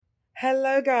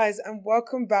Hello, guys, and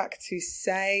welcome back to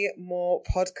Say More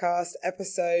Podcast,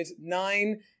 episode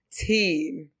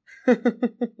 19.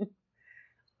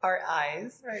 Our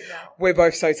eyes right now. We're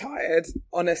both so tired,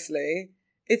 honestly.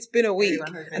 It's been a week.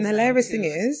 And the hilarious thing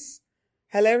is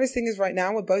right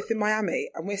now we're both in Miami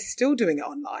and we're still doing it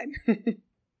online.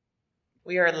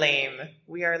 We are lame.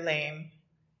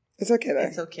 It's okay, though.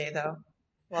 It's okay, though.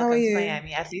 How are Welcome you? to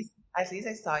Miami. At least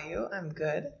I saw you. I'm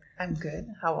good.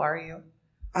 How are you?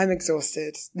 I'm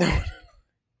exhausted. No,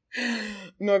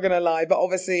 not gonna lie, but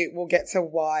obviously we'll get to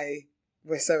why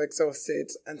we're so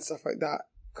exhausted and stuff like that.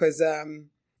 Because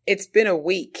it's been a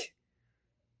week.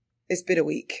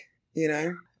 You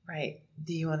know? Right.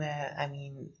 Do you want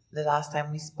to, the last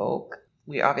time we spoke,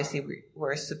 we obviously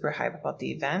were super hyped about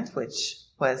the event, which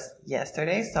was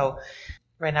yesterday. So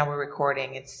right now we're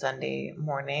recording. It's Sunday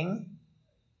morning,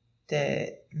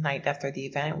 the night after the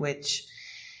event, which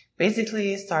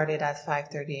basically started at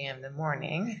 5:30 a.m. in the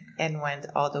morning and went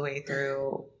all the way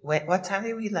through. What time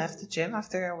did we left the gym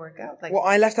after our workout? Well,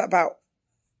 I left at about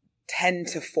 10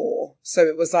 to 4. So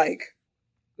it was like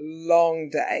long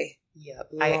day. Yep.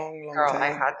 Long day.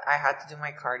 I had to do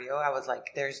my cardio. I was like,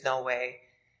 there's no way.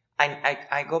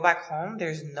 I go back home.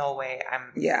 There's no way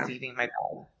I'm leaving my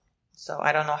bed. So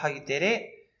I don't know how you did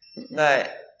it, but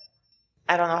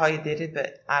I don't know. I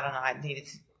needed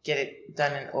to get it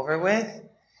done and over with.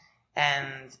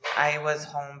 And I was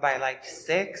home by like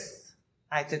 6.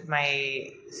 I took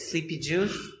my sleepy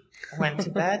juice, went to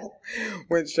bed.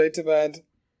 Went straight to bed.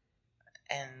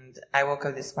 And I woke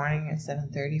up this morning at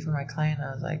 7:30 for my client.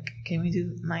 I was like, can we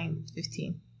do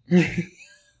 9:15?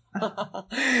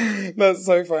 That's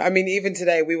so funny. I mean, even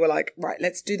today we were like, right,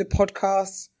 let's do the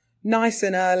podcast nice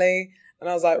and early. And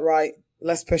I was like, right,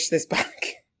 let's push this back.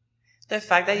 The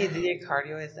fact that you did your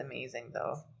cardio is amazing,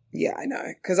 though. Yeah, I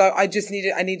know. Because I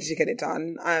needed to get it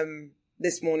done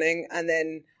this morning. And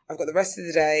then I've got the rest of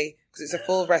the day because it's a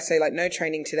full rest day, like no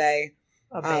training today.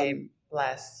 Oh, babe,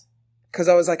 bless. Because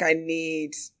I was like, I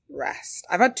need rest.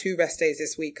 I've had 2 rest days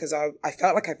this week because I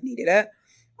felt like I've needed it.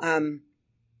 And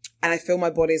I feel my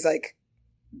body's like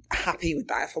happy with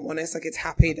that, if I'm honest. Like it's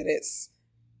happy that it's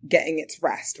getting its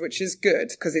rest, which is good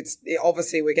because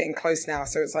obviously we're getting close now.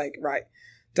 So it's like, right,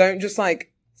 don't just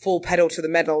like full pedal to the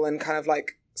metal and kind of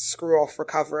like screw off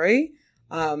recovery.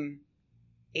 8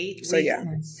 weeks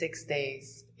and 6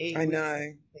 days. I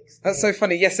know. That's so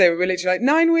funny. Yesterday we were literally like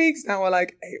 9 weeks. Now we're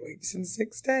like 8 weeks and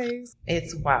 6 days.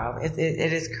 It's wow. It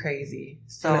is crazy.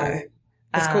 So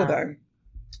it's cool though.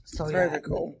 So it's very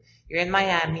cool. You're in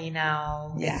Miami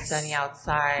now. Yes. It's sunny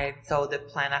outside. So the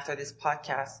plan after this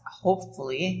podcast,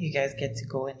 hopefully you guys get to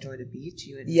go enjoy the beach.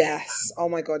 Yes. Oh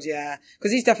my God. Yeah.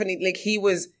 Because he's definitely like, he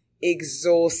was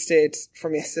exhausted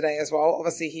from yesterday as well.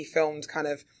 Obviously he filmed kind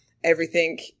of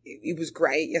everything. It was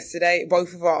great yesterday.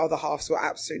 Both of our other halves were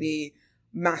absolutely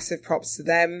massive props to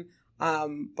them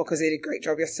because they did a great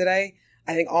job yesterday.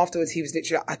 I think afterwards he was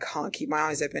literally like, I can't keep my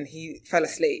eyes open. He fell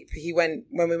asleep. When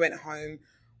we went home,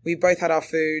 we both had our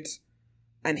food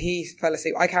and he fell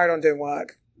asleep. I carried on doing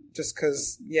work just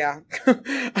because, yeah.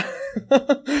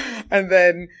 And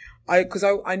then because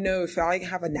I know if I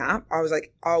have a nap, I was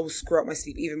like, I'll screw up my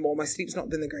sleep even more. My sleep's not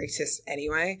been the greatest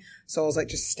anyway. So I was like,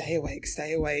 just stay awake.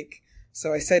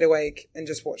 So I stayed awake and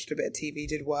just watched a bit of TV,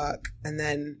 did work. And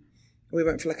then we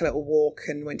went for like a little walk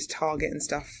and went to Target and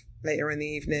stuff later in the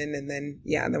evening. And then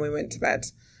we went to bed.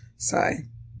 So.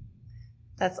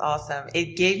 That's awesome.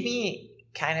 It gave me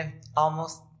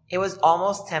it was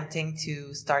almost tempting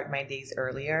to start my days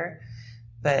earlier,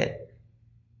 but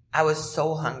I was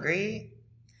so hungry.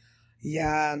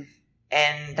 Yeah.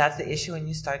 And that's the issue when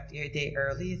you start your day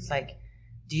early. It's like,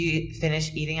 do you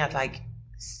finish eating at like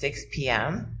 6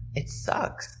 p.m.? It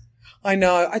sucks. I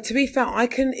know. To be fair,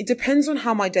 it depends on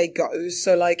how my day goes.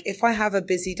 So like if I have a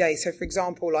busy day, so for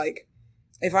example, like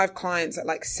if I have clients at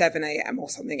like 7 a.m. or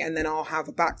something, and then I'll have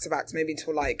a back-to-back maybe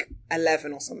until like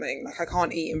 11 or something. Like I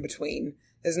can't eat in between.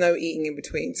 There's no eating in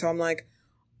between. So I'm like,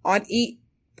 I'd eat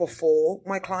before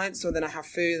my clients, so then I have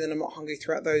food and I'm not hungry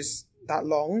throughout that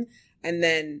long. And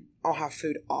then I'll have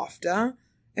food after,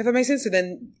 if that makes sense. So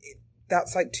then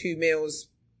that's like 2 meals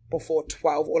before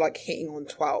 12 or like hitting on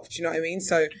 12. Do you know what I mean?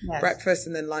 So yes. Breakfast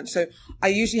and then lunch. So I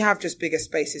usually have just bigger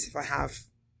spaces if I have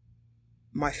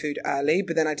my food early,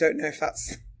 but then I don't know if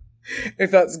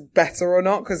that's better or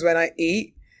not. Because when I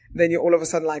eat, then you're all of a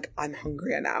sudden like, I'm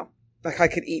hungrier now. Like I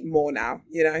could eat more now,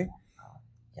 you know?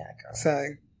 Yeah, girl.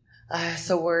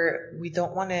 So we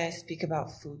don't want to speak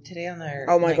about food today on our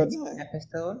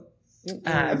episode.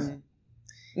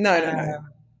 No.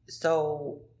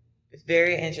 So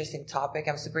very interesting topic.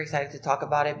 I'm super excited to talk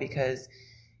about it because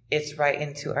it's right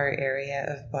into our area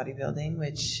of bodybuilding,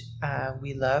 which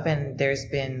we love. And there's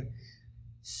been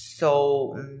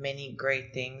so many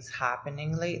great things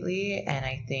happening lately. And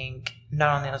I think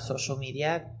not only on social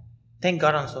media, thank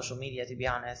God on social media, to be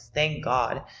honest, thank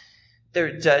God,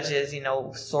 their judges,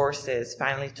 sources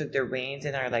finally took their reins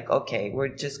and are like, okay, we're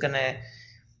just going to,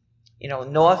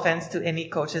 no offense to any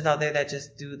coaches out there that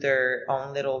just do their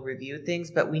own little review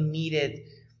things, but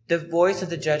the voice of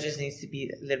the judges needs to be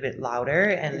a little bit louder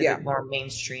and a little bit more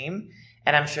mainstream.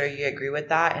 And I'm sure you agree with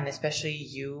that. And especially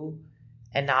you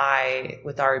and I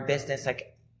with our business,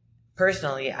 like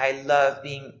personally, I love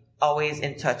being always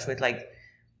in touch with like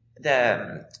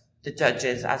the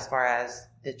judges as far as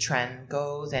the trend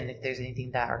goes and if there's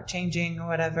anything that are changing or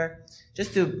whatever,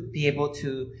 just to be able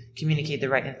to communicate the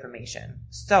right information.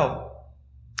 So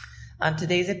on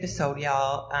today's episode,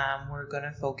 y'all, we're going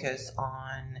to focus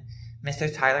on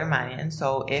Mr. Tyler Mannion.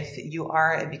 So if you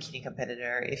are a bikini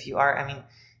competitor, if you are,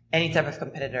 any type of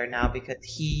competitor now, because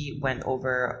he went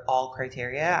over all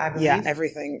criteria, I believe. Yeah,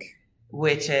 everything.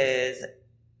 Which is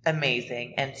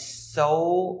amazing and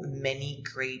so many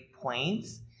great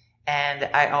points. And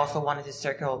I also wanted to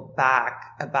circle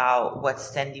back about what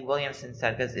Sandy Williamson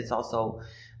said, because it's also,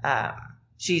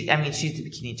 she's the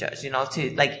bikini judge,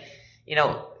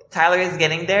 Tyler is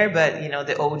getting there, but,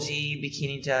 the OG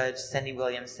bikini judge, Sandy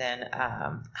Williamson,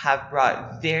 have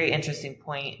brought very interesting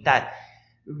point that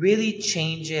really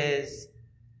changes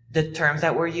the terms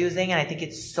that we're using. And I think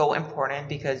it's so important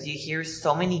because you hear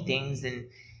so many things in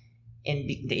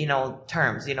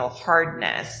terms,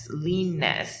 hardness,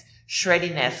 leanness,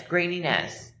 shreddiness,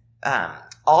 graininess,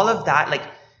 all of that,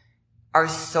 are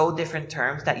so different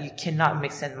terms that you cannot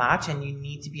mix and match, and you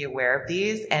need to be aware of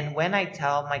these. And when I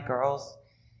tell my girls,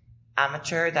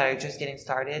 amateur, that are just getting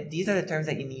started, these are the terms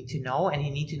that you need to know, and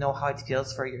you need to know how it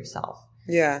feels for yourself.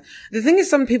 Yeah. The thing is,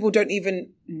 some people don't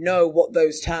even know what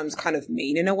those terms kind of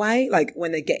mean in a way, like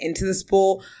when they get into the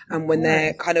sport and when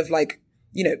they're kind of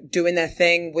doing their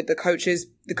thing with the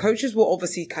coaches will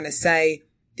obviously kind of say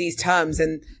these terms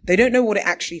and they don't know what it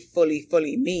actually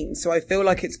fully means. So I feel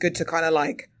like it's good to kind of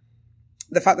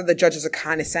the fact that the judges are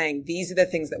kind of saying, these are the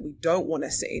things that we don't want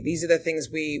to see. These are the things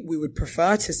we would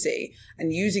prefer to see.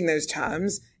 And using those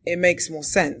terms, it makes more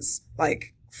sense,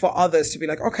 for others to be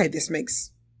like, okay, it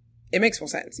makes more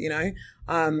sense, So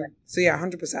yeah,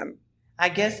 100%. I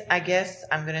guess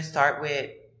I'm going to start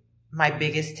with my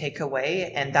biggest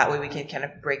takeaway, and that way we can kind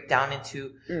of break down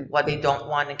into what they don't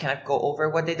want and kind of go over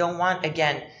what they don't want.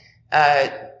 Again,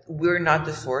 we're not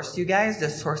the source, you guys. The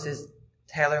source is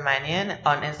Tyler Mannion.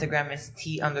 On Instagram is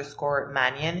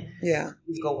T_Mannion. Yeah.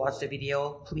 Please go watch the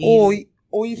video, please.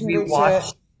 Or you can go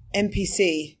to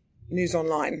NPC News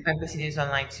Online. NPC News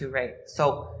Online too, right?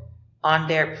 So on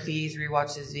there, please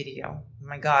rewatch this video. Oh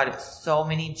my God, so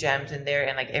many gems in there,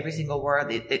 and every single word,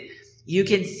 you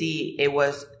can see it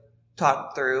was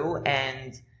talked through,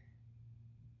 and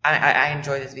I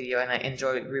enjoy this video and I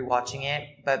enjoy rewatching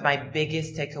it. But my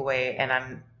biggest takeaway, and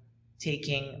I'm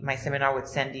taking my seminar with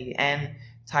Sandy and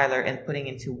Tyler and putting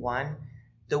into one,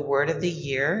 the word of the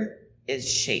year is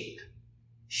shape.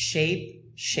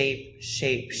 Shape, shape,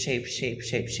 shape, shape, shape,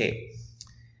 shape, shape.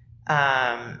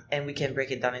 And we can break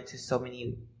it down into so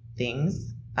many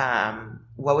things.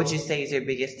 What would you say is your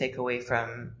biggest takeaway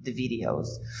from the videos?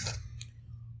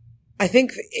 I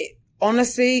think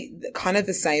honestly, kind of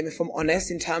the same, if I'm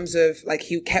honest, in terms of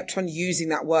he kept on using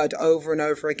that word over and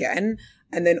over again.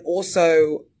 And then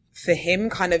also for him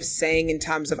kind of saying in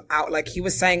terms of he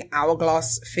was saying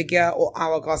hourglass figure or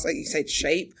hourglass, like you said,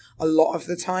 shape a lot of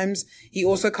the times. He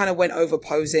also kind of went over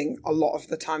posing a lot of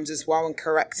the times as well and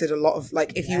corrected a lot of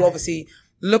if you obviously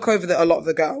look over a lot of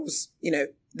the girls, a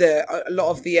lot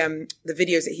of the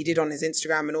videos that he did on his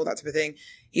Instagram and all that type of thing,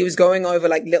 he was going over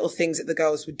little things that the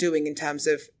girls were doing in terms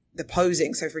of the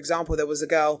posing. So for example, there was a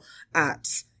girl at,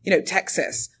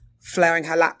 Texas flaring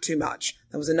her lap too much.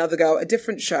 There was another girl, a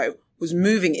different show, was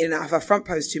moving in and out of her front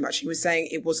pose too much. He was saying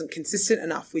it wasn't consistent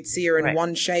enough. We'd see her in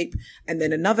one shape and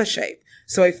then another shape.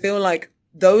 So I feel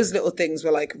those little things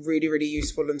were really, really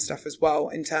useful and stuff as well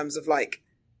in terms of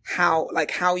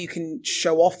how you can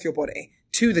show off your body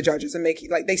to the judges and make it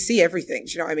they see everything.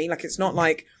 Do you know what I mean? It's not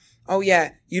oh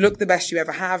yeah, you look the best you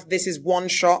ever have. This is one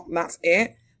shot and that's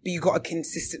it. But you got to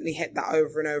consistently hit that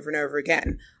over and over and over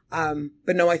again.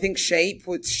 But no, I think shape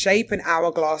and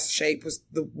hourglass shape was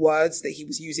the words that he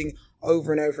was using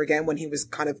over and over again when he was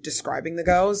kind of describing the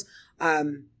girls.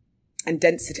 And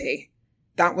density.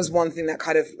 That was one thing that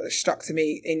kind of struck to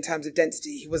me in terms of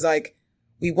density. He was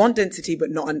we want density,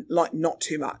 but not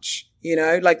too much,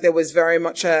 there was very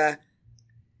much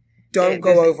don't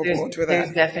go overboard with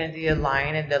there's it. definitely a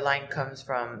line, and the line comes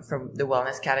from the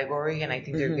wellness category, and I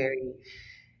think they're very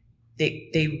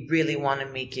they really want to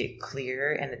make it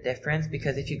clear and the difference,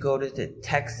 because if you go to the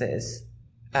Texas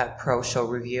Pro Show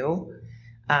review,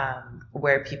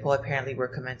 where people apparently were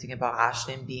commenting about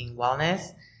Ashlyn being wellness,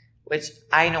 which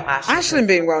I know Ashlyn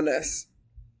being wellness.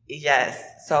 Yes.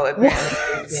 So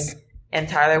apparently, and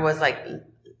Tyler was like,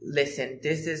 listen,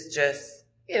 this is just,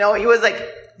 he was like,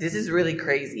 this is really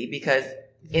crazy, because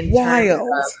in terms of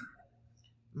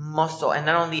muscle, and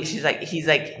not only, he's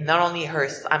like, not only her,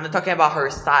 I'm not talking about her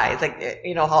size, like,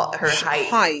 her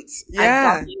height.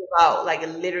 Yeah. I'm talking about like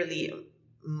literally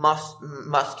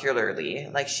muscularly,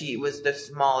 like she was the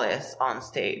smallest on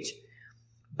stage.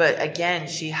 But again,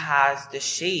 she has the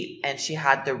shape, and she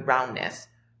had the roundness,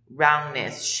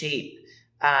 shape.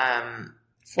 And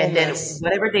then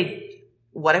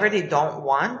whatever they don't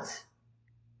want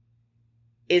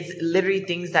is literally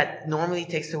things that normally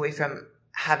takes away from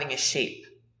having a shape.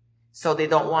 So they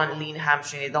don't want lean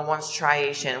hamstring. They don't want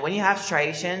striation. When you have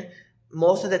striation,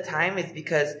 most of the time it's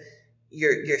because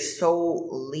you're so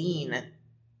lean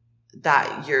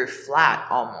that you're flat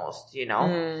almost,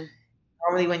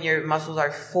 Normally when your muscles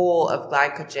are full of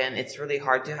glycogen, it's really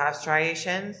hard to have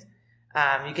striations.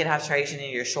 You can have striation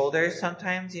in your shoulders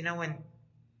sometimes, when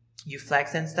you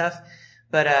flex and stuff.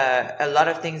 But a lot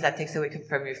of things that takes away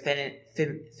from your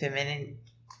femininity.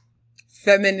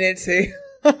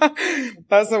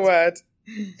 That's a word.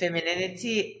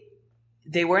 Femininity,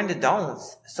 they were in the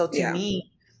don'ts. So to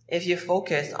me, if you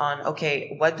focus on,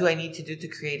 okay, what do I need to do to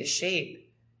create a shape?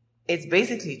 It's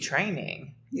basically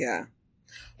training. Yeah.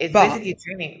 It's basically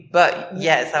training. But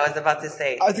yes, I was about to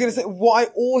say. I was going to say, what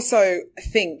I also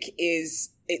think is,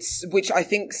 which I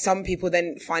think some people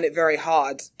then find it very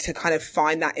hard to kind of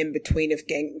find that in between of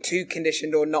getting too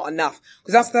conditioned or not enough.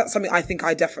 Because that's something I think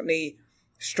I definitely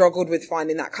struggled with,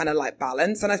 finding that kind of like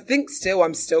balance. And I think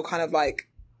I'm still kind of like,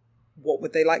 what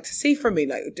would they like to see from me?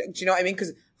 Like, do you know what I mean?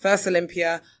 Because first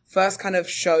Olympia, first kind of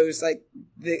shows, like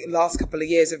the last couple of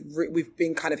years we've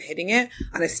been kind of hitting it,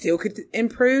 and I still could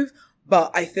improve. But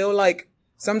I feel like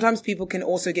sometimes people can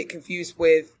also get confused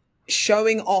with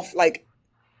showing off like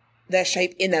their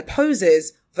shape in their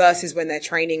poses versus when they're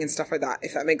training and stuff like that.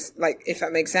 If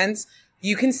that makes sense.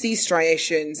 You can see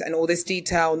striations and all this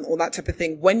detail and all that type of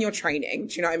thing when you're training.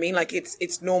 Do you know what I mean? Like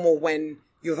it's normal when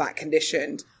you're that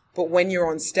conditioned. But when you're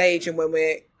on stage and when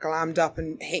we're glammed up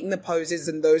and hitting the poses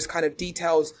and those kind of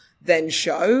details then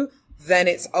show, then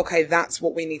it's okay, that's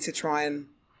what we need to try and...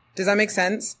 Does that make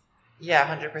sense? Yeah,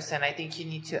 100%. I think you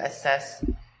need to assess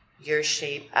your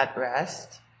shape at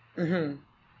rest. Mm-hmm.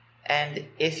 And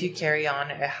if you carry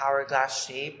on a hourglass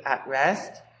shape at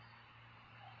rest,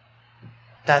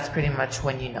 that's pretty much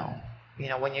when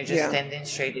when you're just standing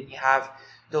straight and you have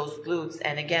those glutes.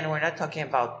 And again, we're not talking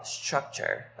about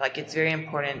structure. Like, it's very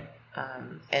important.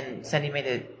 And Sandy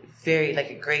made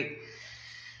a great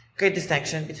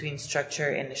distinction between structure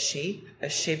and a shape. A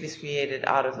shape is created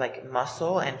out of like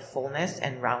muscle and fullness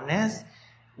and roundness,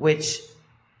 which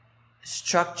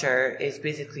structure is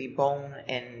basically bone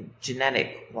and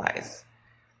genetic wise.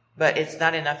 But it's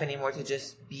not enough anymore to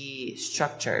just be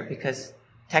structure, because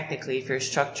technically if your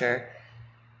structure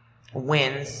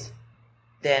wins,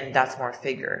 then that's more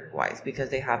figure wise, because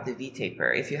they have the V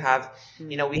taper. If you have,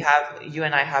 you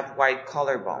and I have wide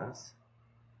collarbones.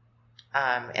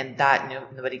 And that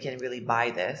nobody can really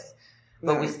buy this,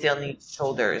 but we still need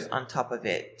shoulders on top of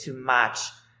it to match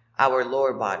our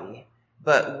lower body.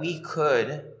 But we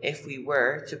could, if we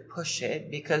were to push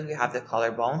it, because we have the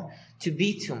collarbone, to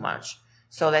be too much.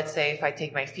 So let's say if I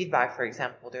take my feedback, for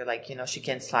example, they're like, she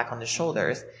can slack on the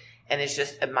shoulders, and it's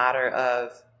just a matter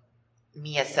of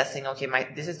me assessing, okay,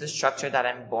 this is the structure that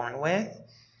I'm born with.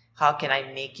 How can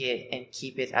I make it and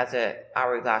keep it as a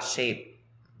hourglass shape?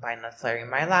 By not flaring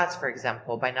my lats, for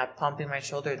example, by not pumping my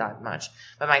shoulder that much.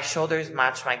 But my shoulders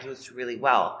match my glutes really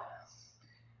well.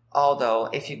 Although,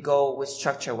 if you go with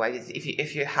structure-wise,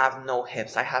 if you have no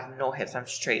hips, I have no hips, I'm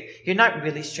straight. You're not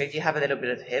really straight. You have a little bit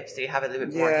of hips. So you have a little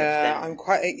bit more hips. Yeah, I'm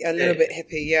quite a little bit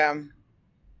hippie, yeah.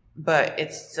 But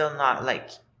it's still not like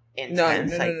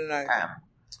intense. No.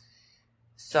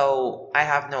 So I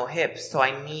have no hips, so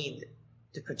I need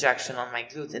the projection on my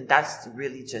glutes, and that's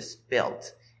really just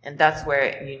built. And that's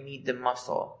where you need the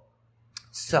muscle.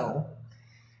 So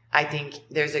I think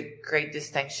there's a great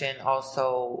distinction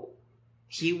also.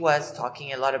 He was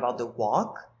talking a lot about the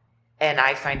walk, and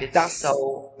I find it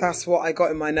That's what I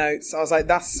got in my notes. I was like,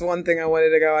 that's one thing I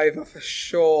wanted to go over for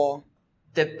sure.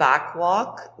 The back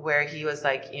walk, where he was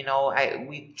like,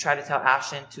 we try to tell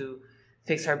Ashlyn to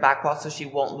fix her back walk so she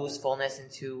won't lose fullness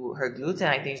into her glutes. And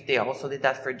I think they also did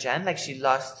that for Jen. Like, she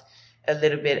lost a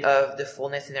little bit of the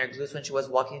fullness in her glutes when she was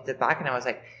walking to the back. And I was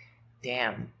like,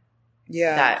 damn.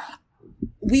 Yeah.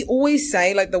 We always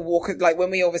say, like, the walk, like,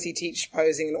 when we obviously teach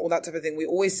posing and all that type of thing, we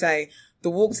always say the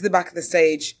walk to the back of the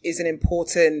stage is an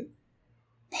important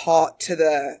part to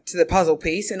the puzzle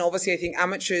piece. And obviously I think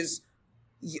amateurs,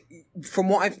 from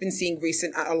what I've been seeing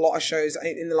recent at a lot of shows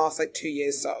in the last like 2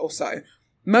 years or so,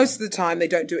 most of the time they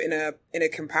don't do it in a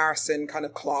comparison kind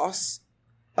of class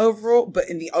overall, but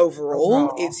in the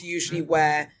overall, it's usually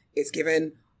where it's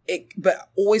given it, but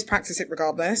always practice it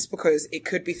regardless, because it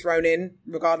could be thrown in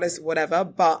regardless, whatever.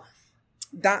 But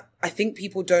that, I think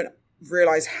people don't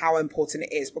realize how important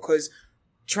it is, because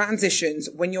transitions,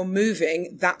 when you're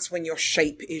moving, that's when your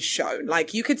shape is shown.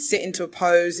 Like, you could sit into a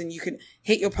pose and you could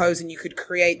hit your pose and you could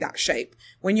create that shape.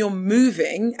 When you're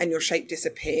moving and your shape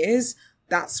disappears,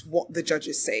 that's what the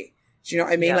judges see. Do you know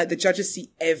what I mean? Yeah. Like, the judges see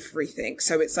everything.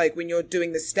 So it's like when you're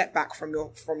doing the step back from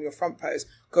your front pose,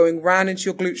 going round into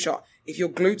your glute shot, if your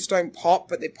glutes don't pop,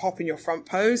 but they pop in your front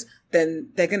pose, then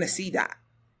they're going to see that,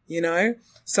 you know?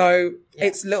 So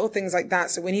it's little things like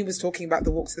that. So when he was talking about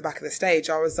the walk to the back of the stage,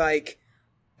 I was like,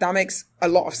 that makes a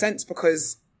lot of sense,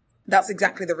 because that's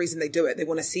exactly the reason they do it. They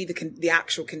want to see the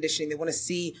actual conditioning. They want to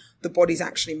see the body's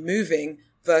actually moving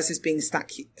versus being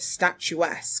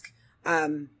statuesque,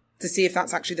 to see if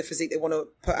that's actually the physique they want to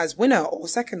put as winner or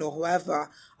second or whoever.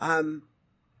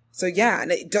 So yeah,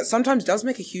 and it sometimes does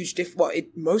make a huge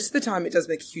most of the time it does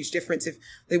make a huge difference. If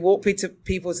they walk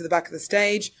people to the back of the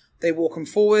stage, they walk them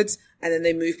forwards, and then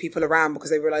they move people around because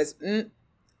they realize,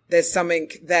 there's something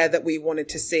there that we wanted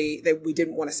to see, that we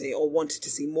didn't want to see or wanted to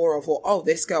see more of, or, oh,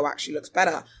 this girl actually looks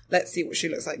better. Let's see what she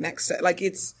looks like next. Like,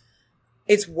 it's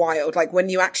wild. Like, when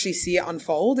you actually see it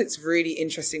unfold, it's really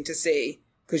interesting to see,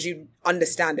 because you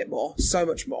understand it more, so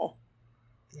much more.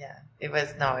 Yeah, it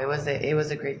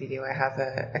was a great video. I have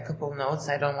a couple notes.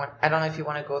 I don't know if you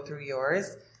want to go through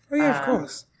yours. Oh yeah, of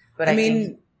course. But I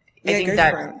think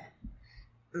that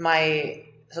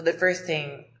so the first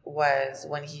thing was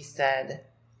when he said,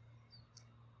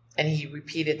 and he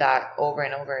repeated that over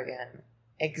and over again,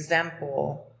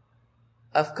 example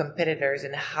of competitors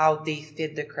and how they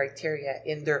fit the criteria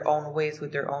in their own ways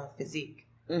with their own physique.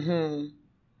 Mm-hmm.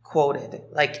 Quoted,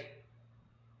 like,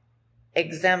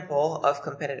 example of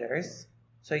competitors.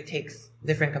 So he takes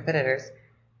different competitors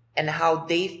and how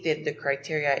they fit the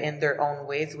criteria in their own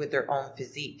ways with their own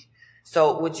physique.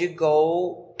 So would you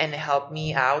go and help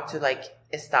me out to, like,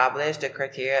 establish the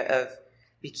criteria of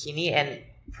Bikini and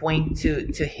point to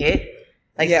hit,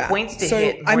 like, points to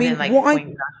hit more than like point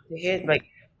not to hit? Like,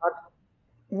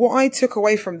 what I took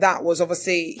away from that was,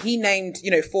 obviously he named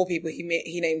 4 people.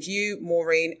 He named you,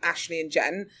 Maureen, Ashley, and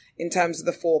Jen in terms of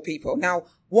the 4 people. Now,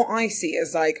 what I see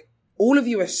is, like, all of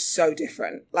you are so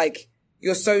different. Like,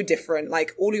 you're so different.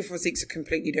 Like, all your physiques are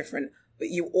completely different, but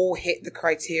you all hit the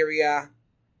criteria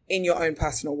in your own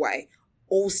personal way,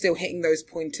 all still hitting those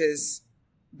pointers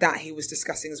that he was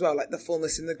discussing as well, like the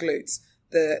fullness in the glutes,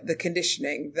 the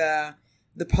conditioning, the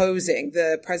posing,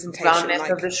 the presentation, roundness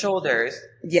of the shoulders.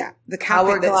 Yeah, the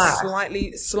capping that's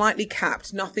slightly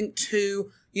capped, nothing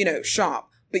too, sharp,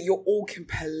 but you're all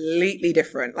completely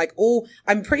different. Like,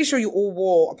 I'm pretty sure you all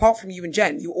wore, apart from you and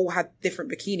Jen, you all had different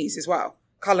bikinis as well,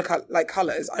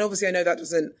 colors. And obviously I know that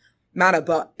doesn't matter,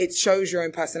 but it shows your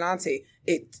own personality.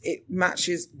 It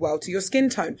matches well to your skin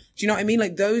tone. Do you know what I mean?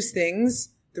 Like, those things,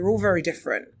 they're all very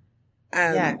different.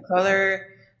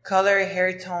 Color,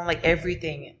 hair tone, like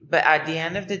everything. But at the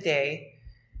end of the day,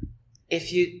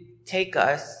 if you take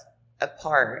us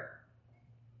apart,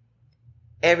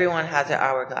 everyone has an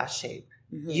hourglass shape.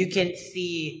 Mm-hmm. You can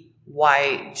see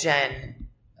why Jen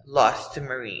lost to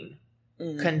Marine,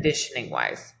 conditioning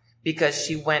wise, because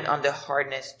she went on the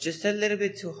hardness just a little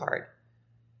bit too hard.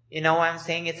 You know what I'm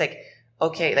saying? It's like,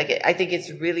 okay, like, I think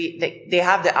it's really, like, they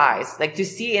have the eyes. Like, to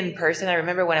see in person, I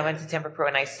remember when I went to Temper Pro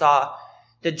and I saw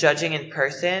the judging in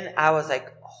person, I was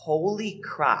like, holy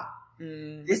crap.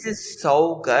 This is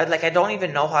so good. Like, I don't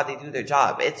even know how they do their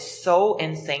job. It's so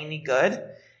insanely good.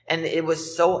 And it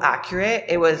was so accurate.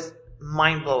 It was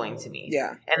mind-blowing to me. Yeah.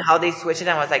 And how they switched it,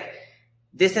 I was like,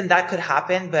 this and that could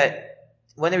happen. But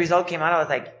when the result came out, I was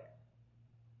like,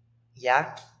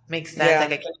 yeah, makes sense. Yeah.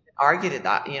 Like, I can't argue to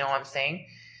that. You know what I'm saying?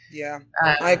 Yeah.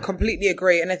 I completely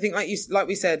agree. And I think, like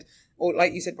you said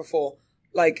before,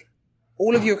 like,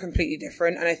 all of you are completely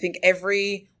different. And I think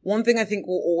one thing I think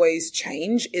will always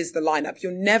change is the lineup.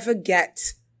 You'll never get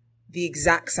the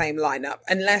exact same lineup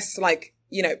unless, like,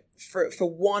 for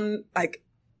one, like,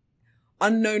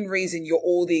 unknown reason, you're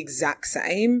all the exact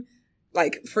same.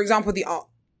 Like, for example, the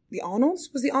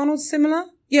Arnolds, was the Arnolds similar?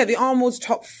 Yeah, the Arnolds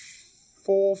top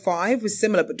 4 or 5 was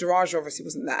similar, but Daraj obviously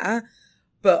wasn't there.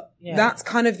 But Yeah. that's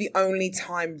kind of the only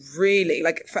time really,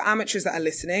 like for amateurs that are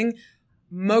listening,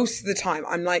 most of the time,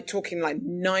 I'm like talking like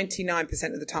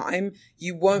 99% of the time,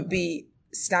 you won't be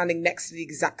standing next to the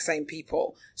exact same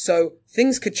people. So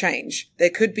things could change. There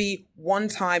could be one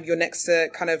time you're next to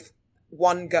kind of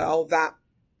one girl that,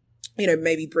 you know,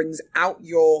 maybe brings out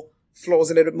your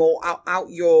flaws a little bit more, out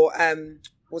your,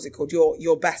 what's it called?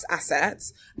 Your best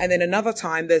assets. And then another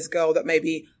time there's a girl that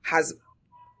maybe has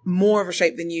more of a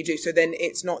shape than you do. So then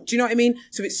it's not, do you know what I mean?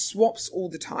 So it swaps all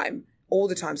the time.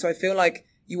 So I feel like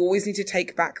you always need to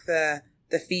take back the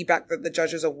feedback that the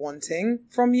judges are wanting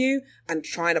from you and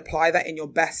try and apply that in your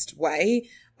best way.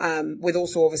 With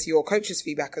also obviously your coach's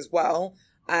feedback as well.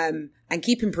 And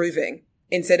keep improving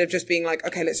instead of just being like,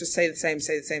 okay, let's just say the same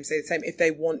if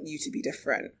they want you to be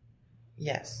different.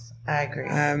 Yes, I agree.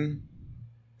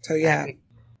 So yeah.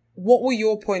 What were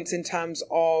your points in terms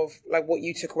of like what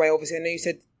you took away? Obviously, I know you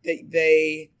said that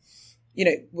they, you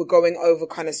know, were going over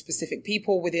kind of specific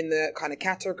people within the kind of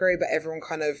category, but everyone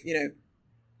kind of, you know,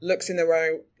 looks in their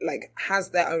own, like has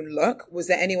their own look. Was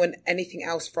there anything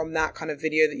else from that kind of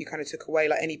video that you kind of took away?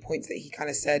 Like any points that he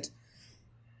kind of said?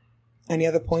 Any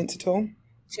other points at all?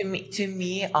 To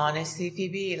me, honestly,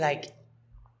 Phoebe, like,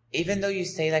 even though you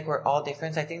say like we're all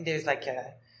different, I think there's like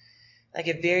a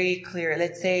very clear,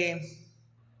 let's say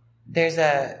it's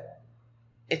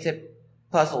a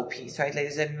puzzle piece, right? Like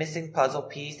there's a missing puzzle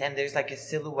piece and there's like a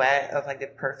silhouette of like the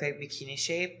perfect bikini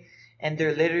shape. And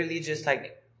they're literally just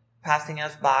like passing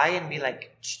us by and be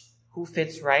like, who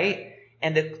fits right?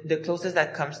 And the closest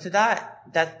that comes to that,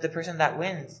 that's the person that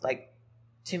wins. Like,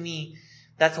 to me,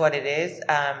 that's what it is.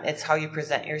 It's how you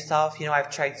present yourself. You know,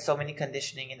 I've tried so many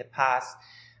conditioning in the past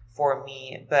for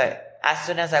me, but as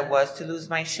soon as I was to lose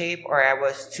my shape or I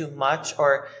was too much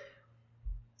or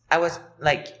I was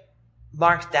like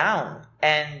marked down,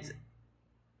 and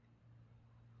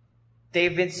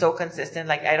they've been so consistent.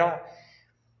 Like, I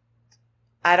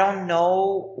don't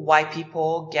know why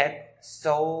people get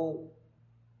so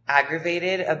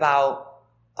aggravated about,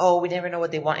 oh, we never know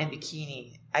what they want in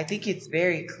bikini. I think it's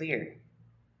very clear.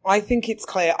 I think it's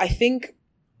clear. I think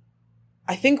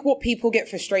what people get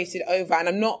frustrated over, and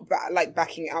I'm not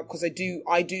backing it up because I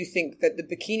do think that the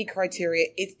bikini criteria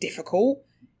is difficult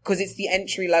because it's the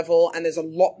entry level and there's a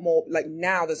lot more, like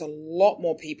now there's a lot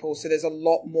more people. So there's a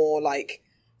lot more like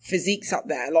physiques up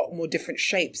there, a lot more different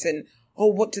shapes and, oh,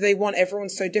 what do they want?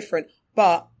 Everyone's so different.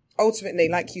 But ultimately,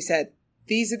 like you said,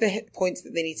 these are the hit points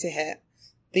that they need to hit.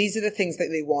 These are the things that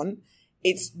they want.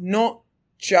 It's not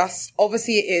just,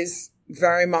 obviously it is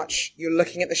very much, you're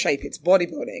looking at the shape. It's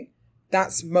bodybuilding.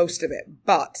 That's most of it.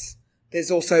 But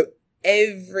there's also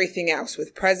everything else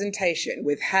with presentation,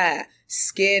 with hair,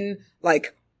 skin,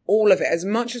 like all of it. As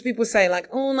much as people say like,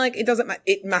 oh, like it doesn't matter.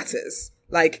 It matters.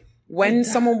 Like when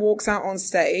someone walks out on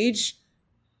stage,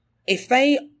 if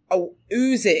they are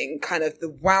oozing kind of the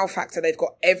wow factor, they've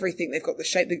got everything, they've got the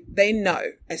shape, they know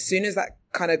as soon as that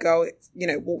kind of girl, you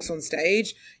know, walks on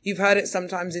stage. You've heard it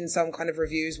sometimes in some kind of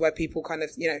reviews where people kind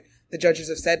of, you know, the judges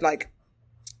have said like,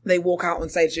 they walk out on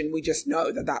stage and we just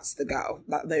know that that's the girl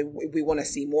that we want to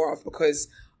see more of because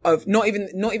of not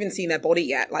even seeing their body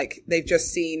yet. Like they've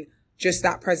just seen just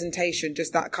that presentation,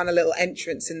 just that kind of little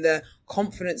entrance and the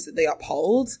confidence that they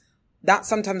uphold. That's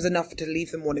sometimes enough to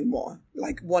leave them wanting more.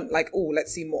 Oh,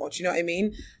 let's see more. Do you know what I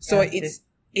mean? So yeah,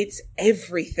 it's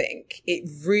everything. It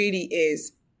really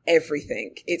is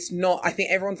everything. It's not, I think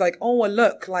everyone's like, oh, well,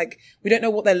 look, like we don't know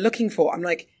what they're looking for. I'm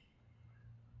like,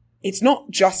 it's not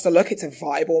just a look, it's a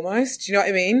vibe almost. Do you know what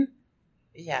I mean?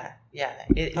 Yeah.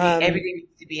 Everything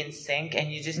needs to be in sync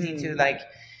and you just need to like,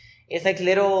 it's like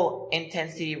little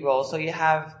intensity rolls. So you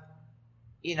have,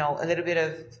 you know, a little bit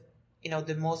of, you know,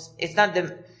 it's not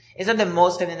the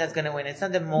most feminine that's going to win. It's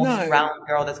not the most round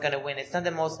girl that's going to win. It's not the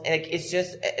most, like, it's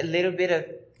just a little bit of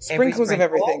sprinkles of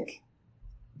everything.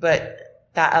 But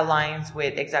that aligns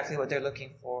with exactly what they're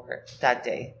looking for that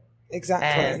day. Exactly.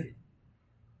 And,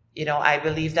 you know, I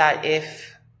believe that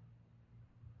if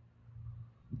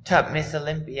top Miss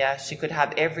Olympia, she could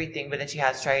have everything, but then she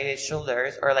has striated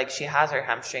shoulders or like she has her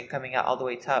hamstring coming out all the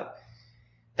way top.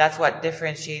 That's what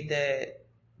differentiates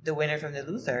the winner from the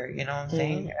loser, you know what I'm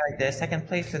saying? Like the second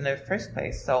place from the first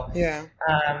place. So yeah,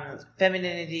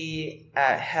 femininity,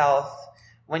 health,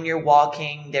 when you're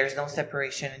walking, there's no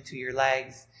separation into your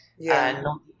legs,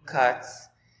 no deep cuts.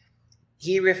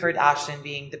 He referred Ashton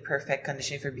being the perfect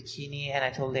conditioning for bikini, and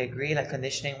I totally agree. Like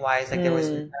conditioning wise, like there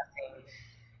was nothing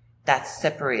that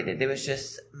separated. There was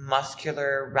just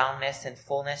muscular roundness and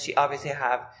fullness. She obviously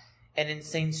have an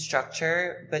insane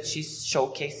structure, but she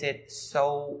showcased it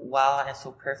so well and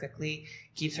so perfectly.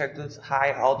 Keeps her glutes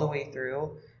high all the way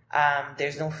through.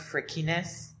 There's no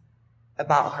freakiness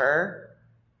about her?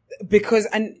 Because,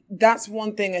 and that's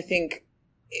one thing I think,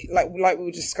 like we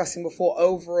were discussing before,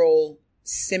 overall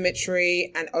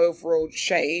symmetry and overall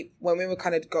shape, when we were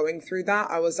kind of going through that,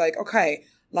 I was like, okay,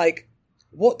 like,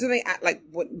 what do they act like?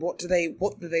 What do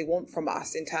they want from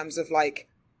us in terms of like,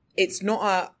 it's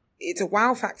a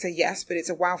wow factor, yes, but it's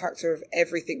a wow factor of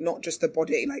everything, not just the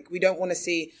body. Like, we don't want to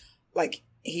see, like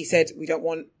he said, we don't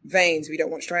want veins, we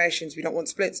don't want striations, we don't want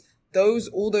splits.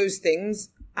 All those things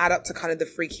add up to kind of the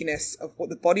freakiness of what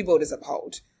the bodybuilders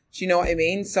uphold. Do you know what I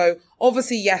mean? So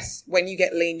obviously, yes, when you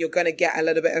get lean, you're going to get a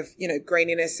little bit of,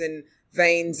 graininess and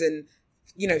veins and,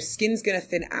 skin's going to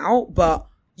thin out, but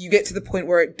you get to the point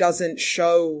where it doesn't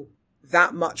show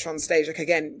that much on stage. Like,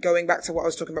 again, going back to what I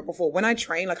was talking about before, when I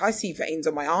train, like, I see veins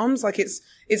on my arms. Like, it's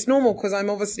normal because I'm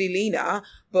obviously leaner,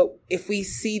 but if we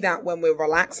see that when we're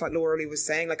relaxed, like Laura Lee was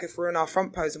saying, like if we're in our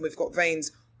front pose and we've got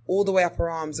veins all the way up our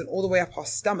arms and all the way up our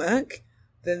stomach,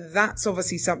 then that's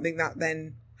obviously something that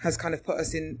then has kind of put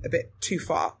us in a bit too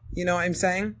far. You know what I'm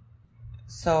saying?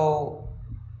 So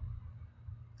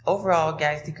overall,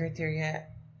 guys, the criteria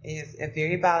is a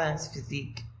very balanced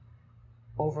physique.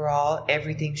 Overall,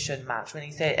 everything should match. When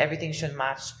he said everything should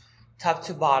match top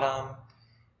to bottom,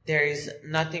 there's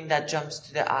nothing that jumps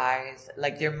to the eyes.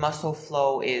 Like, their muscle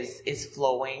flow is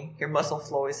flowing. Your muscle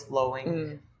flow is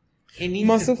flowing. It needs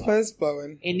muscle flow is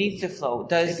flowing. It needs to flow.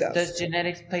 Does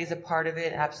genetics plays a part of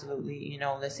it? Absolutely.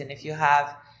 Listen, if you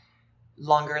have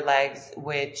longer legs,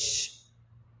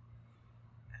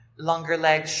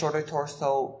 shorter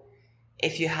torso,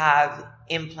 if you have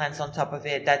implants on top of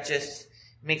it, that just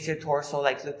makes your torso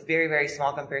like look very, very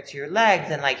small compared to your legs,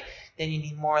 and like then you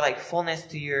need more like fullness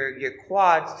to your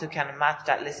quads to kind of match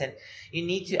that. Listen, you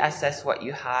need to assess what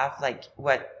you have, like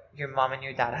what your mom and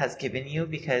your dad has given you,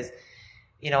 because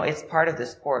it's part of the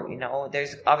sport.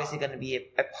 There's obviously going to be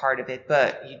a part of it,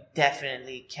 but you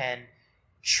definitely can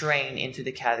train into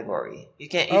the category. You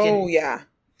can. Yeah.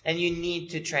 And you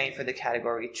need to train for the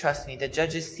category. Trust me. The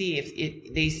judges see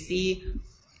if they see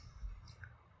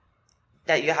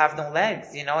that you have no legs.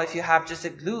 If you have just a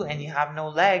glute and you have no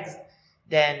legs,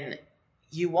 then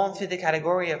you won't fit the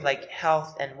category of like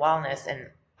health and wellness and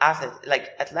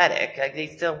athletic. Like, they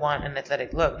still want an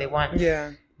athletic look. They want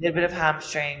a little bit of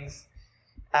hamstrings.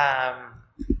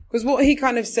 Because what he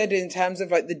kind of said in terms of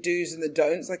like the do's and the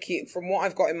don'ts, like from what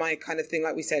I've got in my kind of thing,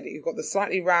 like we said, you've got the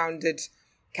slightly rounded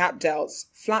cap delts,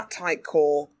 flat tight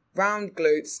core, round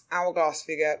glutes, hourglass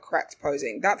figure, correct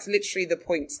posing. That's literally the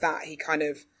points that he kind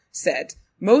of said.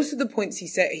 Most of the points he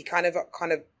said, he kind of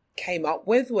came up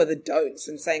with were the don'ts,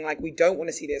 and saying like, we don't want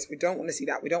to see this, we don't want to see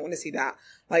that, we don't want to see that.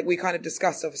 Like, we kind of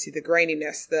discussed obviously the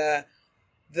graininess,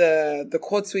 the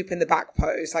quad sweep in the back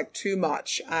pose, like too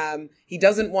much.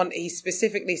 He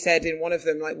specifically said in one of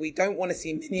them, like, we don't want to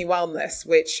see mini wellness,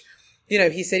 which,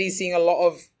 he said he's seeing a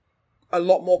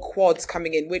lot more quads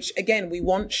coming in, which again, we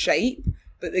want shape,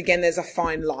 but again, there's a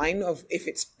fine line of if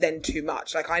it's then too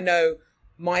much. Like, I know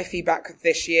my feedback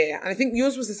this year, and I think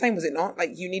yours was the same, was it not?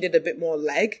 Like, you needed a bit more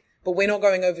leg, but we're not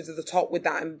going over to the top with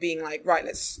that and being like, right,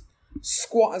 let's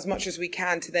squat as much as we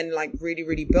can to then like really,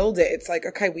 really build it. It's like,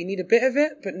 okay, we need a bit of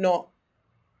it, but not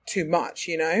too much,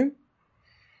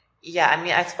 Yeah, I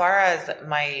mean, as far as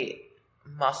my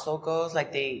muscle goes,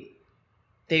 like they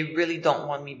really don't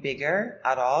want me bigger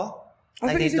at all.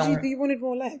 I thought you said you wanted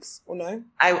more legs, or no?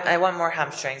 I want more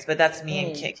hamstrings, but that's me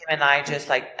and Kim and I just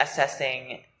like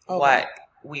assessing what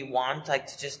we want, like,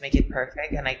 to just make it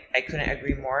perfect. And I couldn't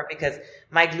agree more, because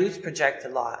my glutes project a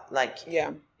lot. Like,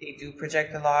 they do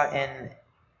project a lot, and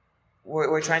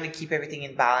we're trying to keep everything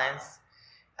in balance,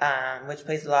 which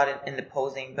plays a lot in the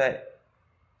posing. But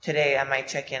today on my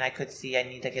check-in, I could see I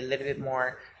need like a little bit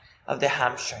more of the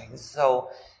hamstrings. So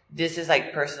this is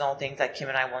like personal things that Kim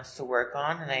and I wants to work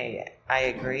on, and I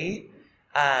agree.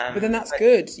 But then that's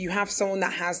good. You have someone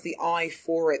that has the eye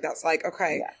for it. That's like,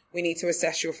 okay, we need to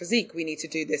assess your physique. We need to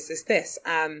do this.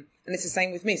 And it's the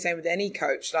same with me, same with any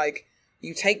coach. Like,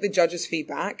 you take the judge's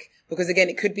feedback, because again,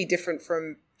 it could be different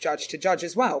from judge to judge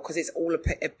as well, because it's all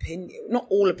opinion, not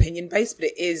all opinion based, but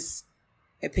it is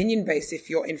opinion based if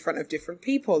you're in front of different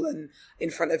people and in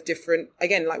front of different,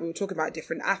 again, like we were talking about,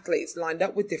 different athletes lined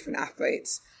up with different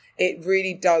athletes. It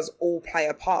really does all play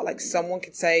a part. Like, someone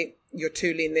could say, you're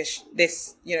too lean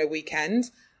this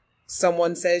weekend.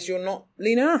 Someone says you're not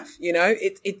lean enough.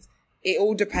 It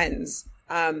all depends.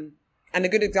 And a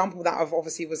good example of that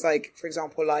obviously was like, for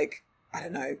example, like, I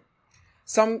don't know,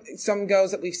 some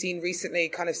girls that we've seen recently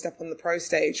kind of step on the pro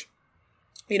stage.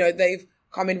 They've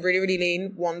come in really, really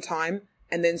lean one time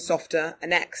and then softer a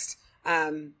next.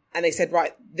 And and they said,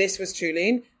 right, this was too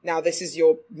lean. Now this is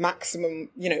your maximum,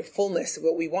 fullness of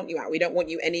what we want you at. We don't want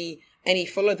you any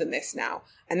fuller than this now.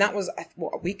 And that was,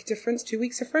 a week difference, 2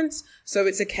 weeks difference. So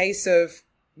it's a case of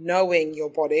knowing your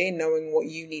body, knowing what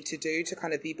you need to do to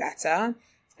kind of be better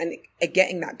and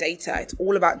getting that data. It's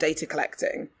all about data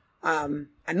collecting. And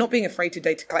not being afraid to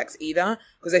data collect either,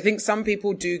 because I think some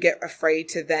people do get afraid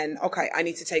to then, okay, I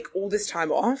need to take all this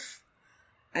time off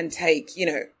and take,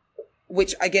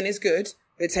 which again is good,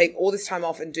 but take all this time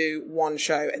off and do one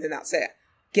show and then that's it.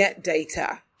 Get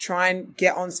data, try and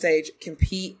get on stage,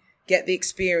 compete, get the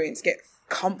experience, get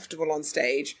comfortable on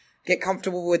stage, get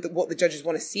comfortable with what the judges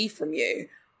want to see from you.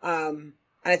 And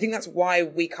I think that's why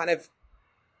we kind of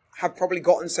have probably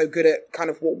gotten so good at kind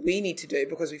of what we need to do,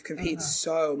 because we've competed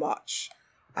so much.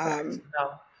 No,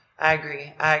 I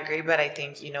agree. But I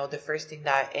think, the first thing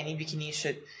that any bikini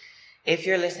should, if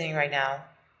you're listening right now,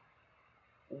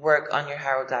 work on your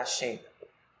hourglass shape.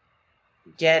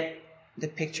 Get the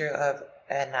picture of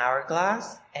an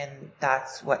hourglass, and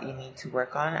that's what you need to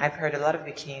work on. I've heard a lot of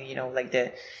bikini, like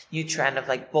the new trend of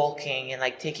like bulking and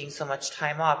like taking so much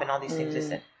time off and all these things.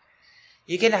 Listen,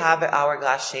 you can have an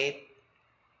hourglass shape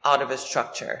out of a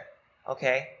structure,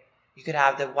 okay? You could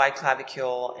have the wide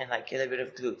clavicule and like a little bit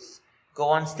of glutes. Go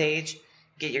on stage,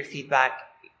 get your feedback.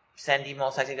 Sandy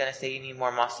most likely going to say you need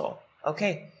more muscle.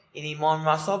 Okay, you need more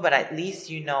muscle, but at least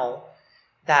you know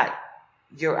that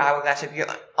your hourglass shape, you're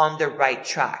on the right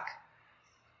track.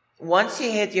 Once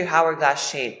you hit your hourglass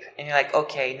shape and you're like,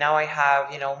 okay, now I have,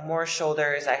 more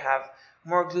shoulders, I have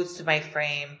more glutes to my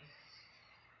frame,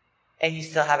 and you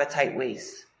still have a tight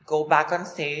waist, go back on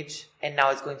stage, and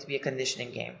now it's going to be a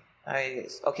conditioning game.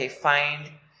 Okay,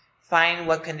 find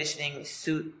what conditioning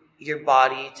suit your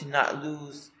body to not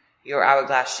lose your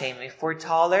hourglass shape. If we're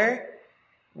taller,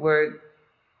 we're,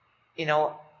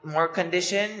 more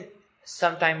condition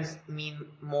sometimes mean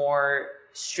more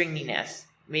stringiness.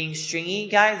 Being stringy,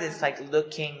 guys, is like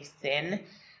looking thin,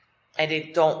 and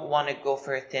they don't want to go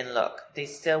for a thin look. They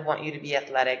still want you to be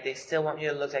athletic. They still want you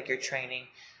to look like you're training.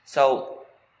 So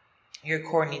your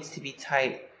core needs to be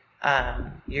tight.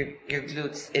 Your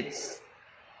glutes,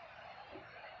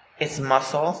 it's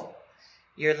muscle.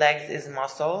 Your legs is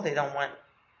muscle. They don't want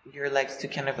your legs to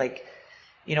kind of like,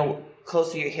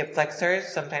 close to your hip flexors.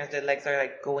 Sometimes the legs are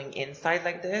like going inside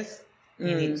like this.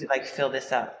 You need to like fill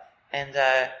this up. And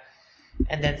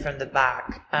then from the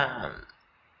back,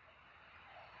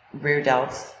 rear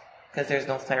delts, because there's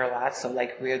no flare lats. So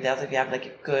like rear delts, if you have like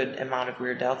a good amount of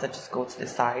rear delts that just go to the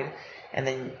side, and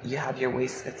then you have your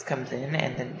waist that comes in,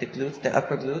 and then the glutes, the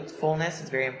upper glute fullness is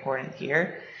very important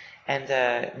here, and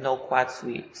no quad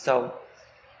sweep. So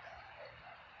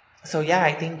yeah,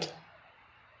 I think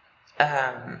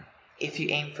if you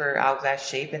aim for hourglass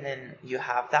shape and then you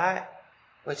have that,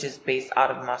 which is based out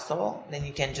of muscle, then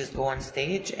you can just go on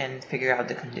stage and figure out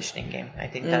the conditioning game. I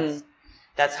think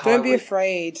that's how. Don't be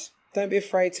afraid. Don't be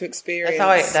afraid to experience.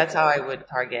 That's how I would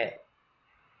target.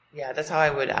 Yeah, that's how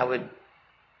I would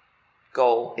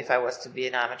go if I was to be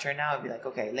an amateur now. I'd be like,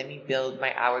 okay, let me build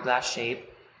my hourglass shape,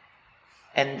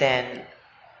 and then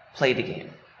play the game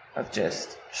of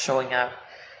just showing up,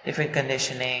 different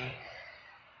conditioning,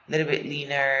 a little bit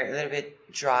leaner, a little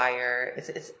bit drier.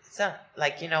 It's not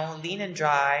like, lean and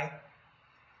dry,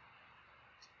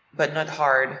 but not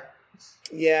hard.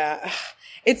 Yeah.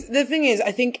 It's the thing is,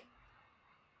 I think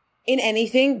in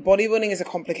anything, bodybuilding is a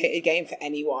complicated game for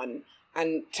anyone.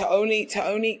 And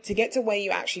to get to where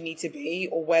you actually need to be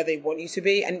or where they want you to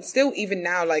be. And still, even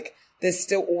now, like, there's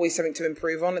still always something to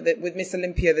improve on. With Miss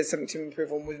Olympia, there's something to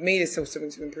improve on. With me, there's still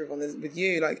something to improve on. With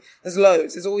you, like, there's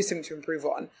loads. There's always something to improve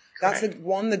on. That's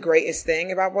the greatest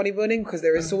thing about bodybuilding, because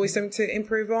there is always something to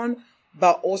improve on.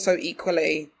 But also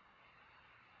equally,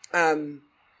 oh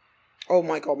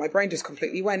my God, my brain just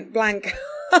completely went blank.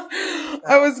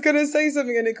 I was going to say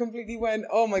something and it completely went,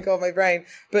 oh my God, my brain.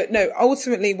 But no,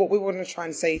 ultimately what we want to try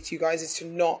and say to you guys is to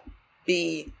not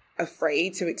be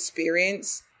afraid to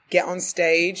experience, get on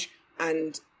stage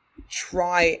and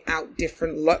try out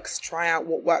different looks, try out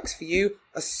what works for you,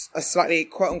 a slightly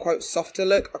quote unquote softer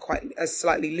look, a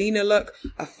slightly leaner look,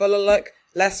 a fuller look,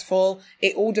 less full.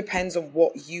 It all depends on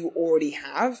what you already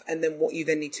have and then what you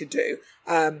then need to do.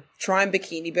 Try and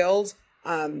bikini build.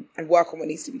 And work on what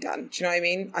needs to be done. Do you know what I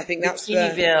mean? I think that's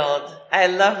bikini build. I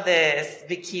love this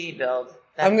bikini build.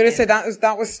 I'm going to say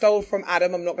that was stole from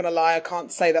Adam. I'm not going to lie. I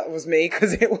can't say that was me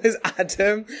because it was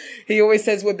Adam. He always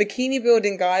says we're bikini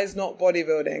building guys, not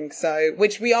bodybuilding. So,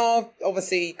 which we are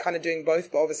obviously kind of doing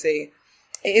both, but obviously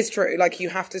it is true. Like you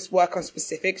have to work on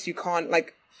specifics. You can't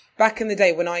like back in the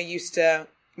day when I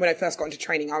first got into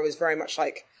training, I was very much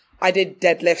like I did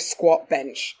deadlift, squat,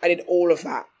 bench. I did all of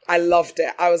that. I loved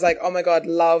it. I was like, oh my God,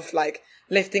 love like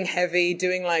lifting heavy,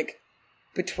 doing like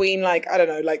between like, I don't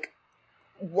know, like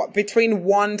between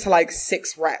 1 to like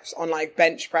 6 reps on like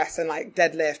bench press and like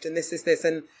deadlift and this.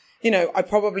 And, you know, I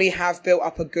probably have built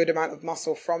up a good amount of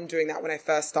muscle from doing that when I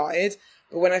first started.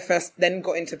 But when I first then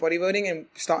got into bodybuilding and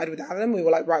started with Adam, we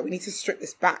were like, right, we need to strip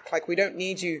this back. Like, we don't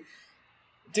need you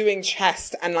doing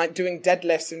chest and like doing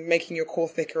deadlifts and making your core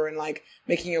thicker and like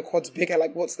making your quads bigger.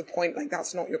 Like, what's the point? Like,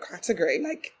 that's not your category.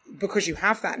 Like, because you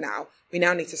have that now, we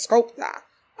now need to sculpt that.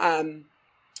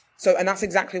 So, and that's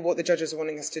exactly what the judges are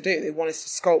wanting us to do. They want us to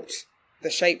sculpt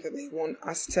the shape that they want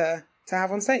us to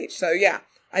have on stage. So yeah,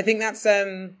 I think that's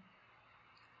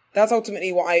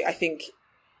ultimately what I think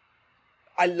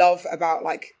I love about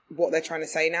like what they're trying to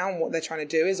say now, and what they're trying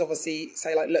to do is obviously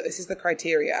say like, look, this is the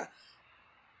criteria.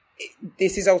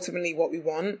 This is ultimately what we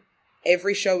want.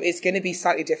 Every show is going to be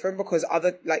slightly different because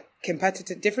other like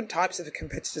different types of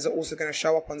competitors are also going to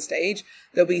show up on stage.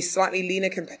 There'll be slightly leaner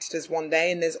competitors one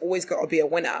day and there's always got to be a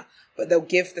winner, but they'll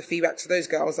give the feedback to those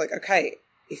girls like, okay,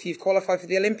 if you've qualified for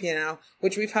the Olympia now,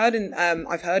 which we've heard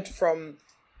I've heard from,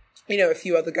 you know, a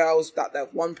few other girls that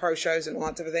they've won pro shows and all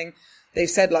that type of thing. They've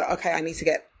said like, okay, I need to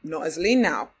get not as lean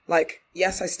now. Like,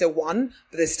 yes, I still won,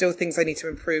 but there's still things I need to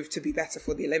improve to be better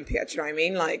for the Olympia. Do you know what I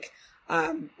mean? Like,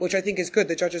 which I think is good.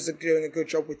 The judges are doing a good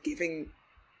job with giving,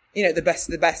 you know, the best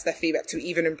of the best their feedback to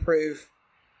even improve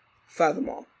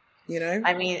furthermore, you know?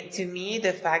 I mean, to me,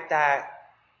 the fact that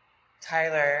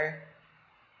Tyler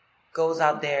goes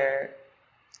out there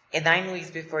in 9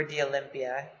 weeks before the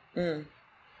Olympia, that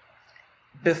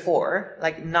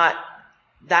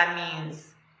means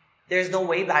there's no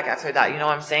way back after that. You know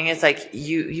what I'm saying? It's like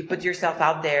you put yourself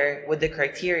out there with the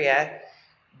criteria.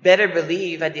 Better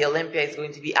believe at the Olympia is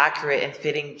going to be accurate and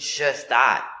fitting just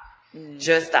that.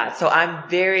 Just that. So I'm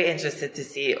very interested to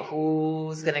see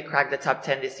who's going to crack the top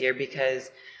 10 this year because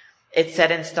it's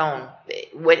set in stone.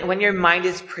 When your mind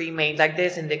is pre-made like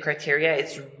this and the criteria,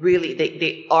 it's really,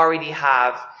 they already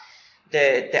have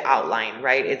the outline,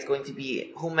 right? It's going to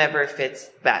be whomever fits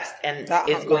best. And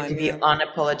it's going to be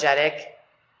unapologetic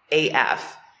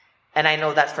AF. And I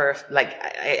know that for, like,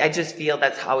 I just feel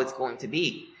that's how it's going to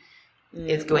be.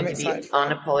 It's going to be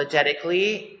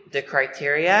unapologetically the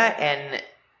criteria, and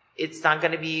it's not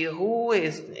going to be who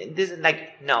is this.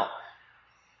 Like, no,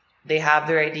 they have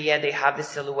their idea, they have the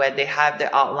silhouette, they have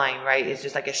the outline, right? It's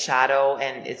just like a shadow,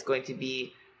 and it's going to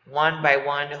be one by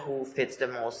one who fits the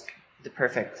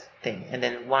perfect thing, and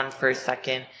then one first,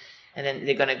 second, and then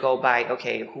they're going to go by,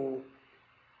 okay, who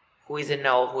is a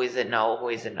no, who is a no, who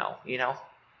is a no, you know?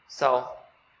 So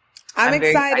I'm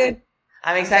excited.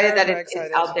 I'm excited that it's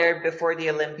out there before the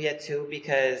Olympia too,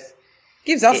 because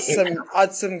gives us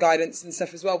some guidance and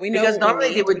stuff as well. We know because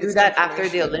normally they would do that after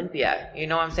the Olympia. You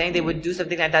know what I'm saying? They would do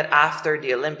something like that after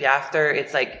the Olympia, after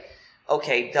it's like,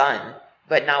 okay, done.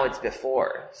 But now it's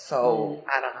before. So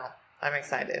I don't know. I'm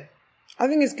excited. I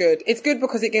think it's good. It's good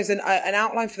because it gives an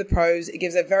outline for the pros. It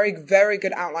gives a very, very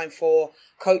good outline for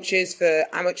coaches, for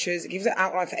amateurs. It gives an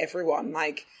outline for everyone.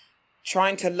 Like,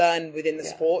 trying to learn within the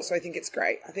sport. So I think it's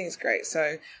great.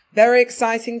 So very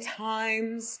exciting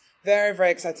times. Very,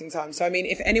 very exciting times. So, I mean,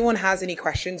 if anyone has any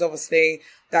questions, obviously,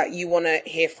 that you want to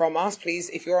hear from us, please,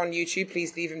 if you're on YouTube,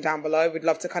 please leave them down below. We'd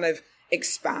love to kind of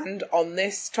expand on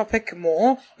this topic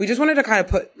more. We just wanted to kind of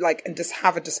put and just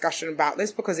have a discussion about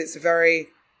this because it's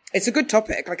a good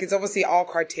topic. Like, it's obviously our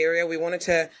criteria. We wanted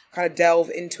to kind of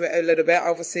delve into it a little bit.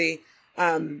 Obviously,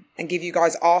 and give you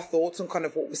guys our thoughts on kind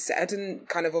of what was said and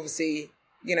kind of obviously,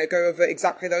 you know, go over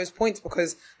exactly those points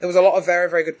because there was a lot of very,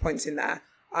 very good points in there.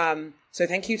 So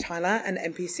thank you, Tyler and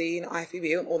MPC and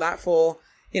IFBB and all that for,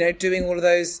 you know, doing all of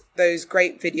those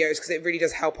great videos because it really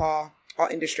does help our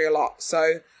industry a lot.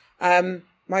 So,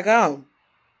 my girl,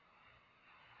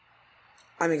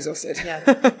 I'm exhausted.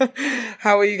 Yeah.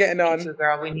 How are you getting on? Thank you,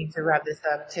 girl. We need to wrap this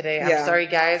up today. I'm sorry,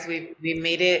 guys. We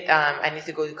made it. I need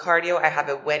to go to cardio. I have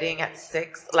a wedding at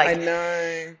 6. Like, I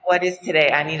know. What is today?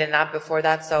 I need a nap before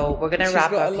that. So we're going to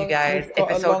wrap up, you guys.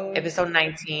 Episode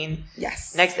 19.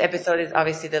 Yes. Next episode is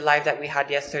obviously the live that we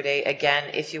had yesterday. Again,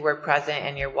 if you were present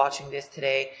and you're watching this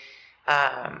today,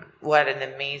 what an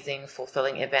amazing,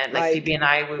 fulfilling event. Like Phoebe and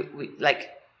I, we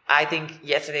I think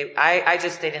yesterday, I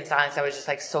just stayed in silence. I was just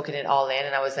like soaking it all in.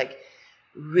 And I was like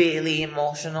really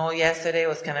emotional yesterday. It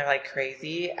was kind of like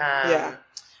crazy.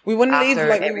 We want to leave,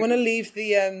 we want to leave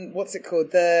the, what's it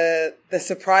called? The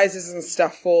surprises and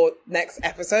stuff for next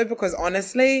episode because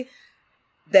honestly,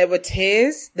 there were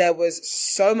tears. There was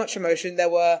so much emotion. There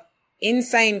were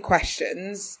insane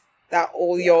questions that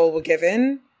all y'all were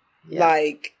given. Yeah.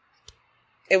 Like,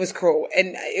 It was cool.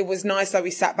 And it was nice that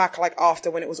we sat back like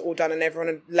after when it was all done and everyone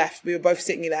had left. We were both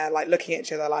sitting there like looking at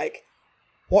each other like,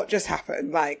 what just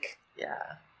happened? Like,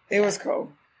 it was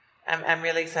cool. I'm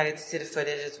really excited to see the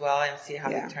footage as well and see how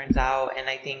it turns out. And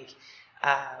I think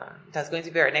that's going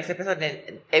to be our next episode.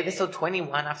 And episode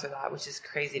 21 after that, which is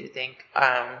crazy to think.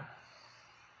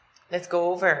 Let's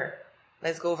go over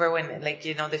when, like,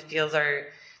 you know, the feels are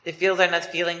not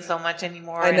feeling so much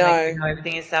anymore. I know. And, like, you know,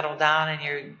 everything is settled down and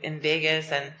you're in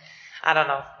Vegas, and I don't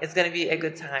know. It's going to be a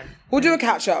good time. We'll do a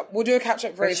catch up.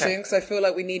 Very soon because I feel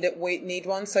like we need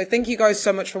one. So thank you guys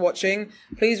so much for watching.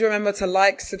 Please remember to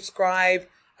like, subscribe,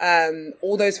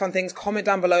 all those fun things. Comment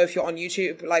down below if you're on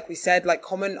YouTube. Like we said, like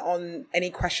comment on any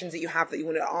questions that you have that you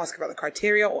want to ask about the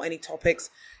criteria or any topics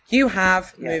you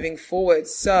have moving forward.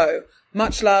 So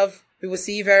much love. We will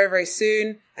see you very, very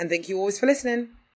soon. And thank you always for listening.